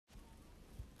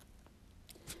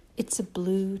It's a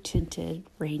blue-tinted,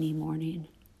 rainy morning.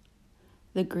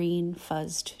 The green,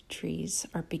 fuzzed trees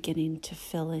are beginning to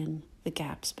fill in the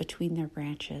gaps between their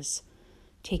branches,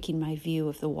 taking my view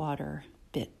of the water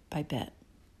bit by bit.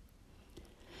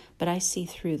 But I see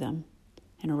through them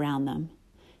and around them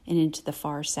and into the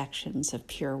far sections of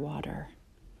pure water,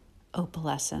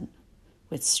 opalescent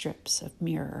with strips of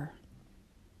mirror.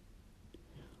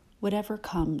 Whatever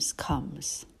comes,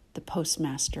 comes. The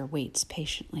postmaster waits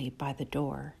patiently by the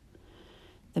door.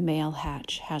 The mail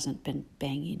hatch hasn't been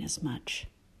banging as much.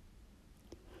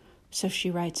 So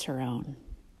she writes her own,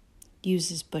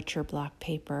 uses butcher block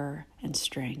paper and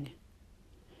string.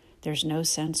 There's no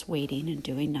sense waiting and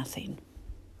doing nothing.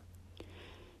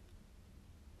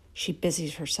 She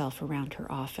busies herself around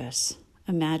her office,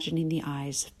 imagining the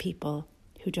eyes of people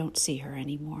who don't see her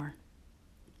anymore.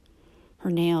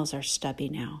 Her nails are stubby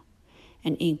now,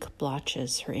 and ink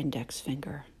blotches her index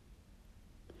finger.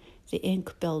 The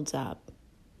ink builds up,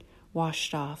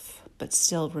 washed off, but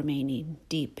still remaining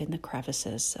deep in the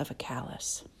crevices of a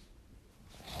callus.